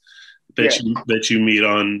people that you meet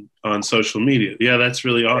on social media. Yeah, that's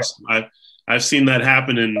really awesome. I've seen that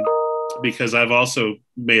happen, because I've also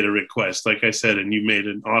made a request, like I said, and you made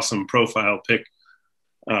an awesome profile pic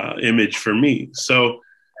image for me. So,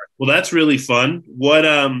 well, that's really fun.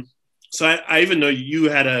 So I even know you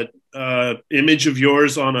had a image of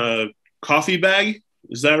yours on a coffee bag.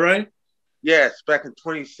 Is that right? Yes, back in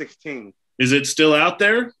 2016. Is it still out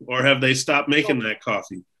there, or have they stopped making that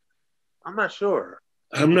coffee? I'm not sure.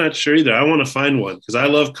 I'm not sure either. I want to find one because I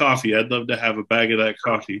love coffee. I'd love to have a bag of that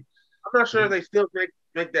coffee. I'm not sure if they still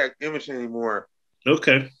make that image anymore.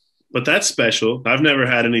 Okay. But that's special. I've never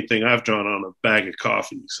had anything I've drawn on a bag of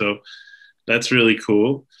coffee. So that's really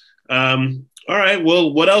cool. All right.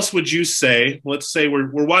 Well, what else would you say? Let's say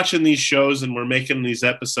we're watching these shows and we're making these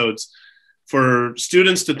episodes for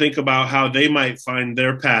students to think about how they might find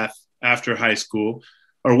their path after high school,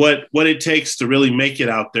 or what it takes to really make it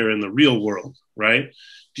out there in the real world, right?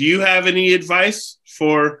 Do you have any advice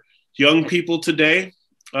for young people today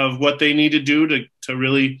of what they need to do to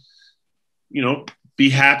really, be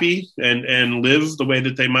happy and live the way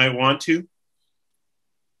that they might want to?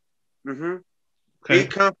 Mm-hmm. Okay. Be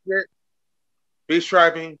confident, be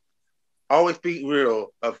striving, always be real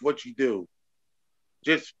of what you do.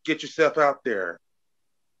 Just get yourself out there.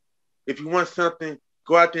 If you want something,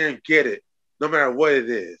 go out there and get it, no matter what it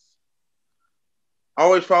is.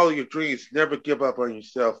 Always follow your dreams. Never give up on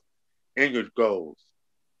yourself and your goals.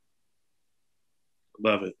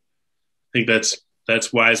 Love it. I think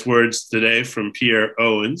that's wise words today from Pierre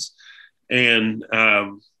Owens. And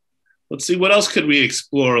let's see, what else could we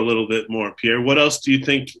explore a little bit more, Pierre? What else do you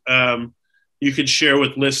think you could share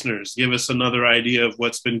with listeners? Give us another idea of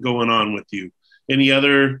what's been going on with you. Any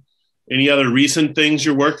other recent things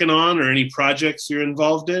you're working on, or any projects you're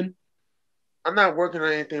involved in? I'm not working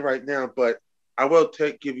on anything right now, but I will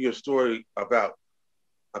give you a story about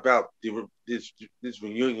this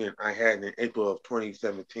reunion I had in April of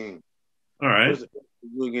 2017. All right. It was the best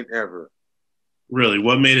reunion ever. Really?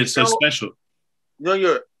 What made it so special? You know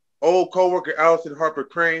your old coworker, Allison Harper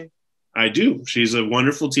Crane? I do. She's a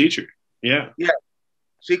wonderful teacher. Yeah. Yeah.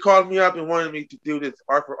 She called me up and wanted me to do this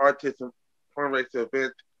Art for Autism fundraiser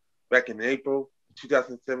event back in April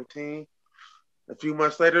 2017. A few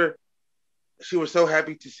months later, she was so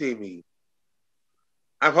happy to see me.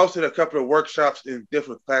 I've hosted a couple of workshops in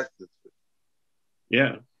different classes.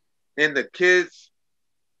 Yeah. And the kids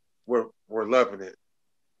were loving it.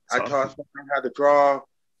 That's I taught them how to draw.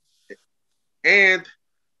 And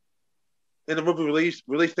in the movie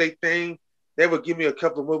release date thing, they would give me a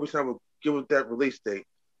couple of movies and I would give them that release date.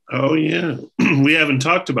 Oh yeah. We haven't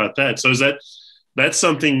talked about that. So that's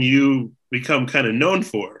something you become kind of known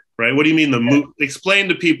for, right? What do you mean explain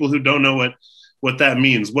to people who don't know what that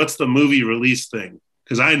means. What's the movie release thing?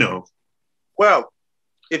 Because I know. Well,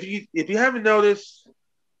 if you haven't noticed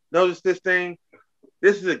this thing,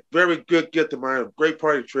 this is a very good gift of mine, a great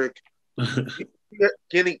party trick.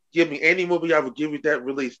 Give me any movie, I will give you that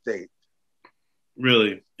release date.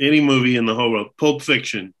 Really? Any movie in the whole world. Pulp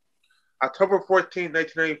Fiction. October 14,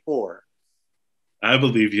 1994. I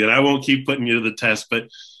believe you, and I won't keep putting you to the test, but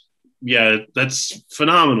yeah, that's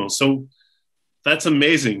phenomenal. So that's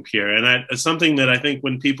amazing, Pierre. And it's something that I think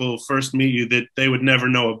when people first meet you that they would never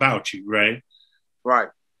know about you, right? Right.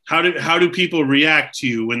 How do people react to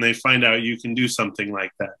you when they find out you can do something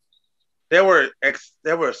like that? They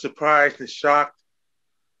were surprised and shocked.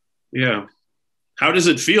 Yeah. How does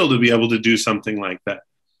it feel to be able to do something like that?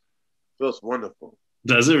 It feels wonderful.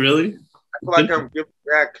 Does it really? I feel like I'm giving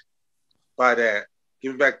back by that,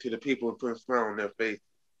 giving back to the people and putting a smile on their face.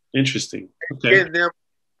 Interesting. Okay.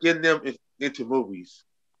 Getting them into movies.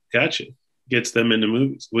 Gotcha. Gets them into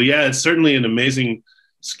movies. Well, yeah, it's certainly an amazing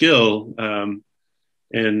skill.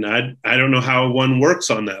 And I don't know how one works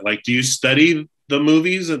on that. Like, do you study the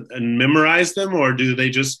movies and memorize them, or do they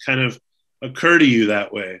just kind of occur to you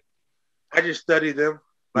that way? I just study them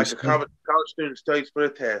like a college student studies for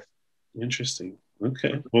the test. Interesting.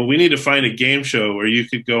 Okay. Well, we need to find a game show where you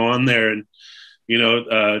could go on there and,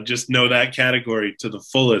 just know that category to the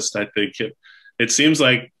fullest. I think it seems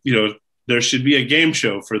like, there should be a game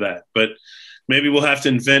show for that, but maybe we'll have to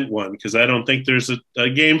invent one because I don't think there's a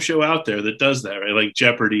game show out there that does that, right? Like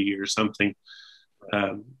Jeopardy or something.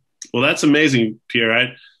 Well, that's amazing,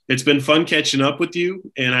 Pierre. It's been fun catching up with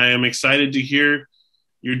you, and I am excited to hear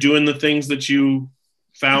you're doing the things that you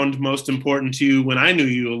found most important to you when I knew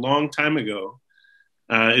you a long time ago.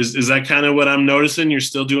 Is that kind of what I'm noticing? You're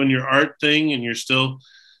still doing your art thing and you're still,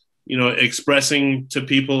 expressing to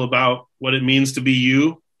people about what it means to be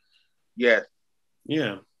you? Yes.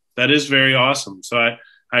 Yeah, that is very awesome. So I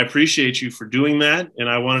appreciate you for doing that. And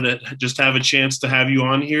I wanted to just have a chance to have you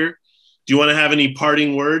on here. Do you want to have any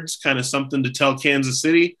parting words, kind of something to tell Kansas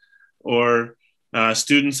City or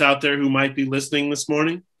students out there who might be listening this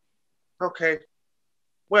morning? Okay.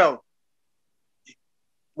 Well,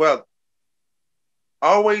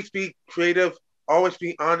 always be creative, always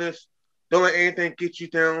be honest. Don't let anything get you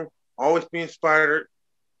down. Always be inspired.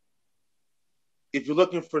 If you're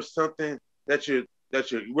looking for something that you're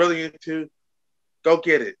really into, go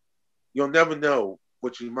get it. You'll never know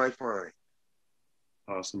what you might find.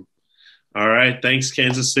 Awesome. All right. Thanks,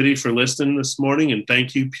 Kansas City, for listening this morning. And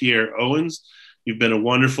thank you, Pierre Owens. You've been a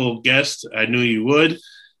wonderful guest. I knew you would.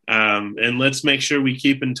 And let's make sure we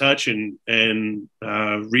keep in touch and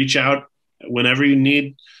reach out whenever you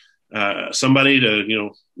need somebody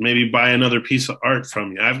to, maybe buy another piece of art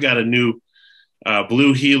from you. I've got a new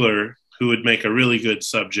blue heeler who would make a really good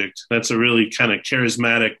subject. That's a really kind of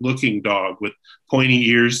charismatic looking dog with pointy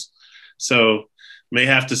ears. So may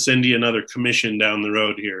have to send you another commission down the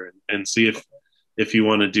road here and see if you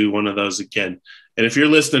want to do one of those again. And if you're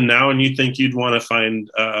listening now and you think you'd want to find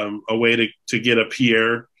a way to get a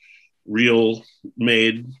Pierre real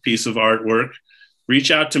made piece of artwork,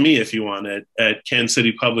 reach out to me if you want at Kansas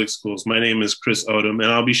City Public Schools. My name is Chris Odom, and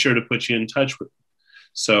I'll be sure to put you in touch with you.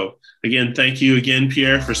 So again, thank you again,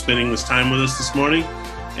 Pierre, for spending this time with us this morning,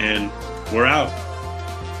 and we're out.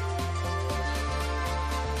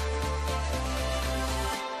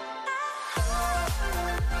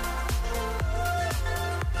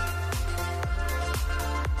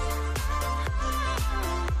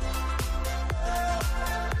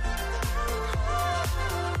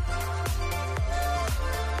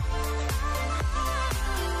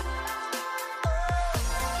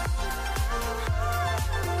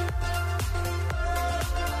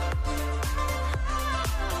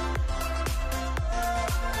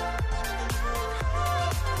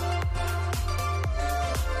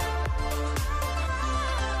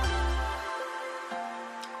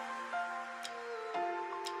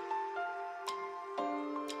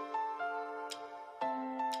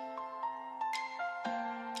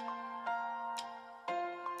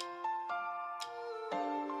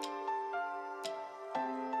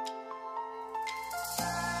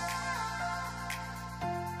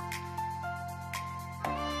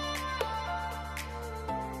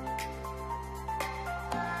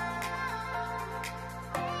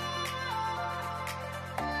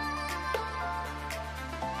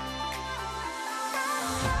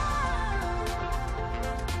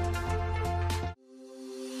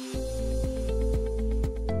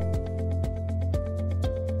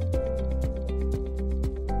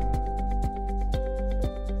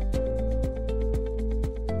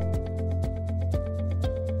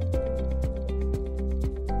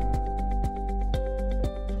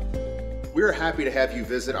 We're happy to have you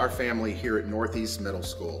visit our family here at Northeast Middle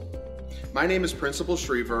School. My name is Principal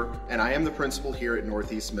Schriever, and I am the principal here at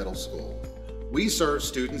Northeast Middle School. We serve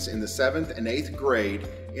students in the 7th and 8th grade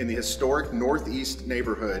in the historic Northeast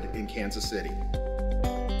neighborhood in Kansas City.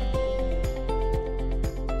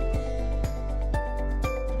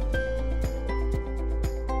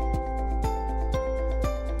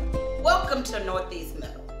 Welcome to Northeast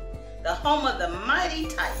Middle, the home of the mighty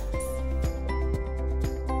Titans.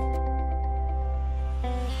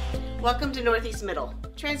 Welcome to Northeast Middle.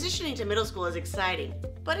 Transitioning to middle school is exciting,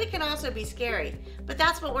 but it can also be scary. But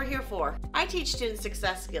that's what we're here for. I teach students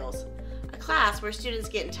success skills, a class where students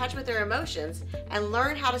get in touch with their emotions and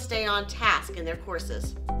learn how to stay on task in their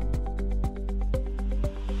courses.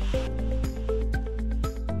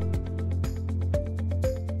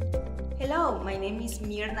 Hello, my name is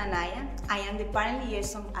Mirna Naya. I am the parent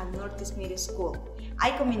liaison at Northeast Middle School. I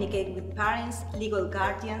communicate with parents, legal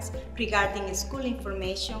guardians regarding school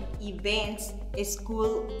information, events,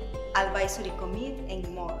 school advisory committee, and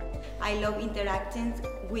more. I love interacting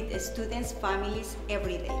with students' families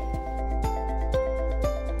every day.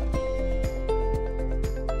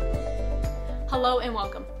 Hello and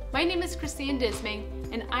welcome. My name is Christine Dismay,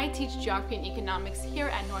 and I teach geography and economics here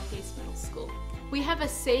at Northeast Middle School. We have a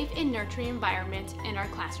safe and nurturing environment in our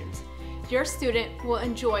classrooms. Your student will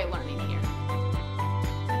enjoy learning here.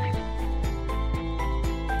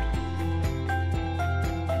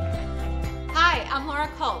 Hi, I'm Laura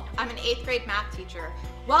Cole. I'm an 8th grade math teacher.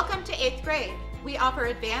 Welcome to 8th grade. We offer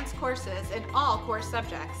advanced courses in all core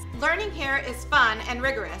subjects. Learning here is fun and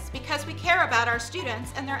rigorous because we care about our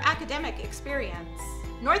students and their academic experience.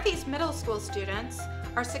 Northeast Middle School students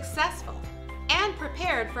are successful and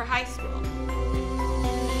prepared for high school.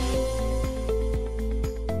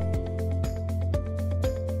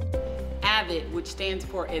 AVID, which stands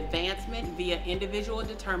for Advancement via Individual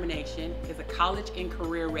Determination, is a college and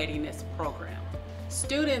career readiness program.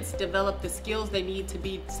 Students develop the skills they need to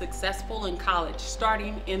be successful in college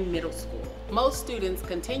starting in middle school. Most students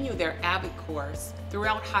continue their AVID course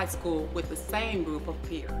throughout high school with the same group of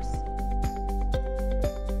peers.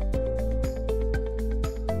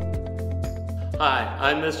 Hi,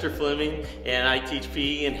 I'm Mr. Fleming, and I teach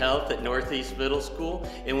PE and health at Northeast Middle School,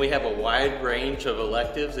 and we have a wide range of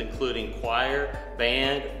electives including choir,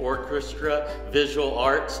 band, orchestra, visual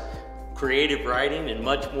arts, creative writing, and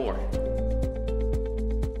much more.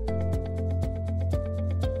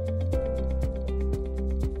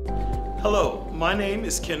 Hello, my name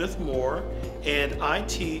is Kenneth Moore, and I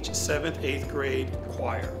teach 7th, 8th grade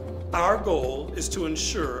choir. Our goal is to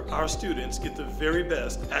ensure our students get the very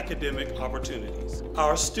best academic opportunities.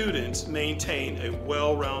 Our students maintain a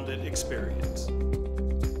well-rounded experience.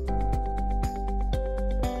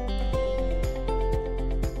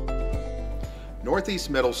 Northeast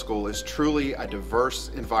Middle School is truly a diverse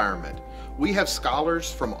environment. We have scholars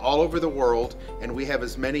from all over the world, and we have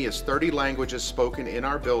as many as 30 languages spoken in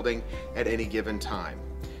our building at any given time.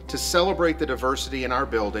 To celebrate the diversity in our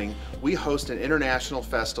building, we host an international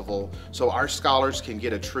festival so our scholars can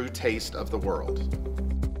get a true taste of the world.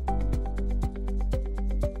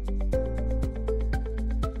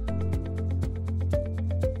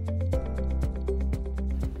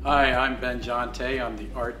 Hi, I'm Ben Jonte. I'm the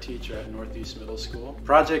art teacher at Northeast Middle School.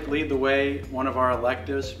 Project Lead the Way, one of our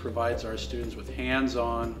electives, provides our students with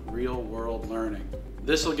hands-on, real-world learning.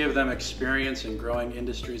 This will give them experience in growing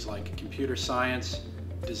industries like computer science,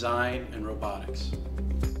 design, and robotics.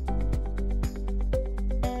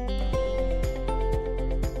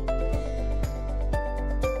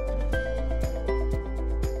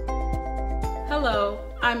 Hello,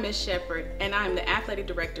 I'm Ms. Shepard, and I'm the athletic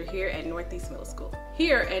director here at Northeast Middle School.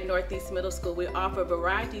 Here at Northeast Middle School, we offer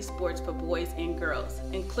variety of sports for boys and girls,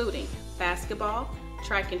 including basketball,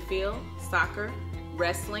 track and field, soccer,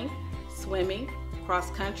 wrestling, swimming,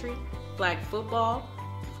 cross country, flag football,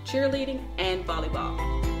 cheerleading, and volleyball.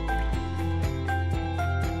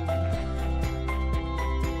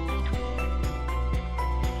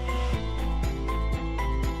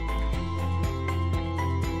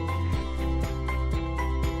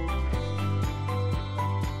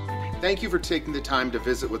 Thank you for taking the time to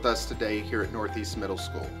visit with us today here at Northeast Middle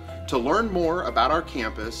School. To learn more about our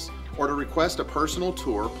campus or to request a personal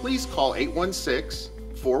tour, please call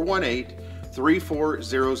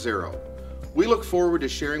 816-418-3400. We look forward to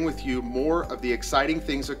sharing with you more of the exciting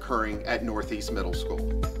things occurring at Northeast Middle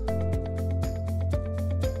School.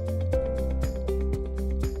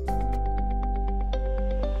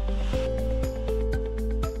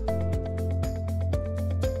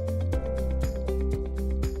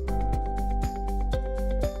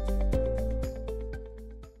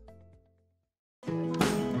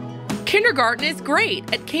 Kindergarten is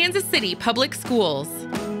great at Kansas City Public Schools.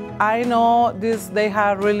 I know they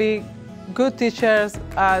have really good teachers.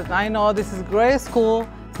 I know this is a great school.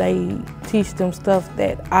 They teach them stuff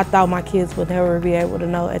that I thought my kids would never be able to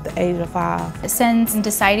know at the age of 5. Since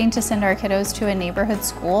deciding to send our kiddos to a neighborhood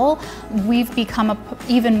school, we've become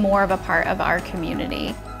even more of a part of our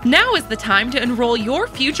community. Now is the time to enroll your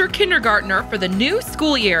future kindergartner for the new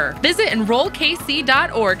school year. Visit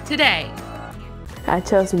enrollkc.org today. I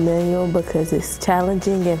chose manual because it's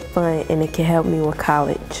challenging and fun, and it can help me with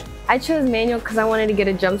college. I chose manual because I wanted to get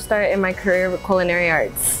a jump start in my career with culinary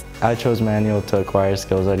arts. I chose manual to acquire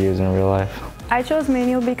skills I'd use in real life. I chose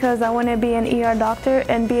manual because I want to be an ER doctor,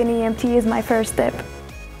 and being an EMT is my first step.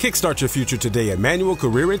 Kickstart your future today at Manual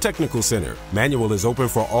Career and Technical Center. Manual is open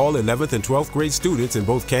for all 11th and 12th grade students in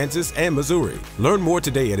both Kansas and Missouri. Learn more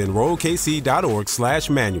today at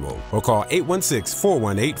enrollkc.org/manual or call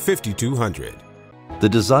 816-418-5200. The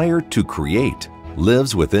desire to create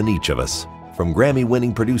lives within each of us. From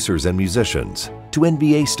Grammy-winning producers and musicians, to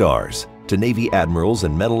NBA stars, to Navy admirals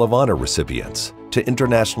and Medal of Honor recipients, to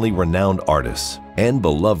internationally renowned artists, and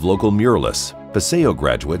beloved local muralists, Paseo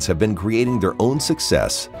graduates have been creating their own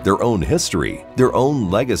success, their own history, their own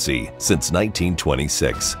legacy since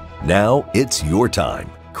 1926. Now it's your time.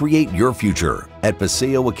 Create your future at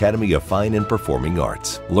Paseo Academy of Fine and Performing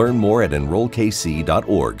Arts. Learn more at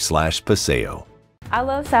enrollkc.org/Paseo. I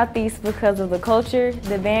love Southeast because of the culture,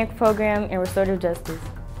 the band program, and restorative justice.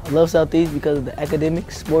 I love Southeast because of the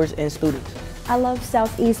academics, sports, and students. I love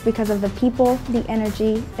Southeast because of the people, the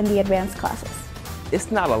energy, and the advanced classes. It's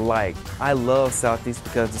not alike. I love Southeast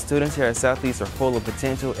because the students here at Southeast are full of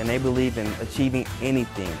potential and they believe in achieving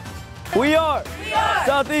anything. We are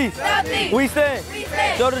Southeast. Southeast. We stand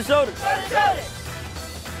shoulder to shoulder.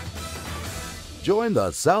 Join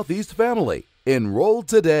the Southeast family. Enroll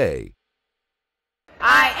today.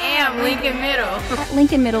 I am Lincoln Middle. At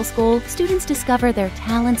Lincoln Middle School, students discover their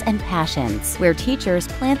talents and passions, where teachers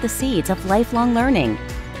plant the seeds of lifelong learning.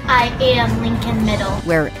 I am Lincoln Middle.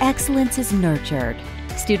 Where excellence is nurtured.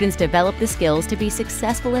 Students develop the skills to be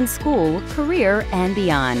successful in school, career, and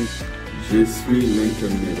beyond. Je suis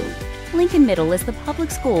Lincoln Middle. Lincoln Middle is the public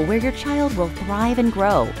school where your child will thrive and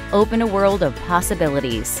grow. Open a world of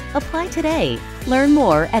possibilities. Apply today. Learn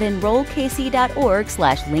more at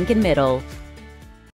enrollkc.org/Lincoln Middle.